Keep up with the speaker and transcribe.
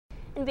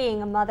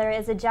Being a mother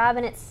is a job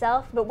in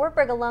itself, but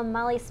Wartburg alum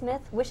Molly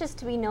Smith wishes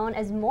to be known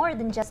as more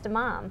than just a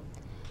mom.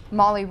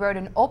 Molly wrote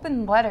an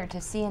open letter to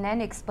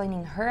CNN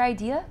explaining her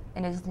idea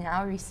and is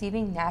now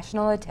receiving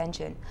national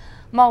attention.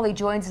 Molly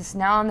joins us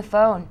now on the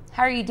phone.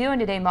 How are you doing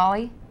today,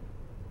 Molly?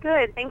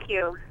 Good, thank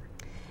you.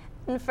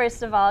 And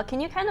first of all, can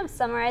you kind of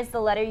summarize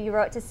the letter you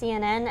wrote to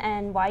CNN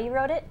and why you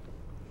wrote it?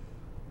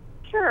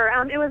 Sure.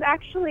 It was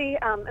actually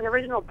an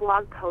original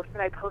blog post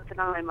that I posted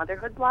on my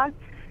motherhood blog,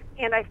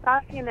 and I saw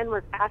CNN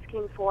was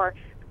asking for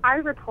eye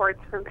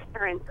reports from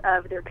parents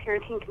of their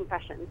parenting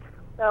confessions.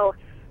 So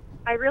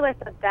I realized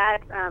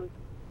that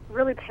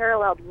really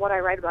paralleled what I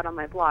write about on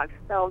my blog.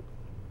 So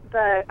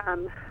the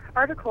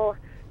article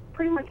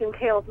pretty much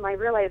entails my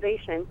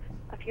realization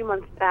a few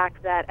months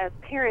back that as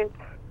parents,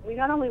 we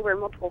not only wear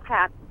multiple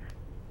hats,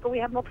 but we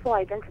have multiple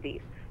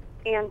identities.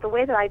 And the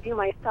way that I view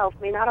myself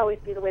may not always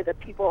be the way that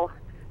people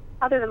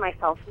other than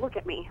myself look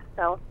at me.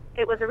 So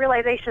it was a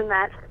realization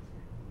that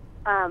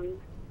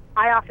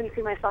I often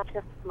see myself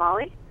just as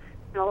Molly,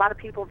 and a lot of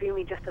people view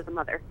me just as a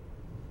mother.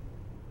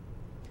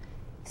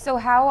 So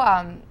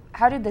how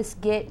did this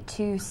get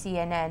to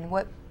CNN?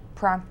 What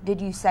prompt did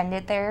you send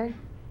it there?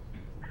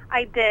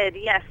 I did,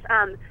 yes.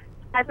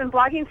 I've been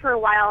blogging for a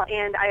while,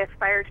 and I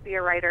aspire to be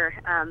a writer.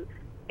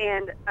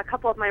 And a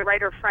couple of my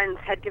writer friends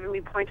had given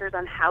me pointers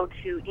on how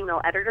to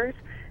email editors.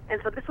 And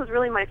so this was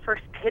really my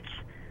first pitch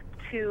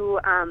to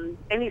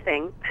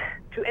anything,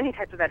 to any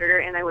type of editor,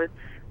 and I was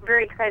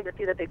very excited to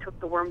see that they took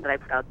the worm that I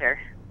put out there.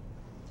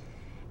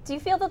 Do you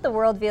feel that the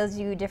world views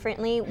you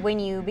differently when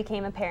you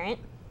became a parent?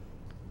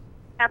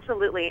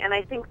 Absolutely, and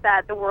I think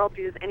that the world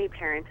views any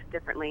parent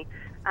differently.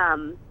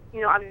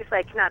 Obviously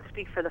I cannot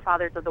speak for the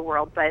fathers of the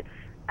world, but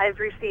I've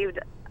received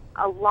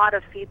a lot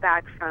of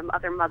feedback from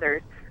other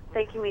mothers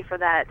thanking me for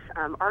that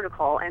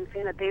article and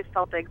saying that they've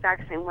felt the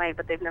exact same way,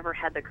 but they've never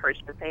had the courage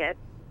to say it.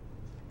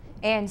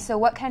 And so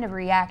what kind of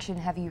reaction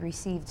have you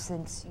received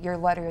since your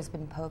letter has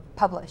been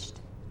published?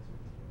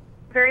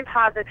 Very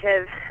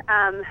positive.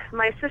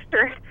 My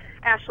sister,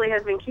 Ashley,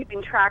 has been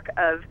keeping track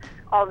of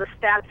all the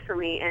stats for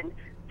me, and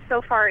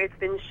so far it's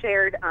been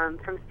shared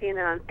from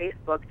CNN on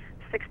Facebook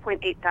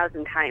 6.8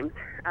 thousand times,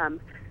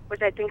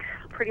 which I think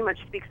pretty much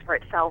speaks for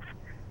itself.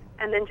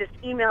 And then just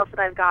emails that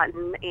I've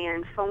gotten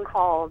and phone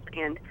calls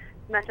and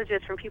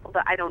messages from people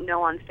that I don't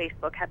know on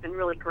Facebook have been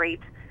really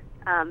great,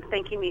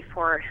 thanking me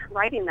for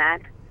writing that,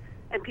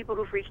 and people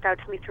who've reached out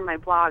to me through my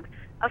blog.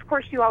 Of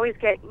course, you always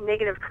get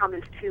negative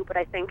comments too, but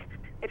I think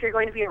if you're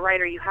going to be a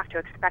writer, you have to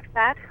expect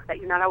that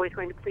you're not always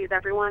going to please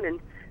everyone. And,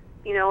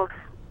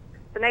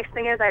 the nice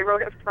thing is I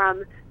wrote it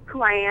from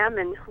who I am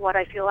and what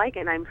I feel like,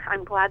 and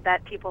I'm glad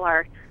that people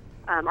are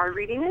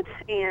reading it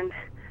and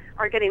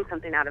are getting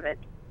something out of it.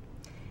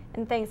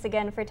 And thanks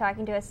again for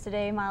talking to us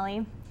today,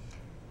 Molly.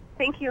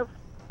 Thank you.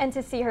 And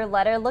to see her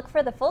letter, look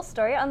for the full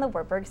story on the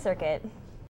Wartburg Circuit.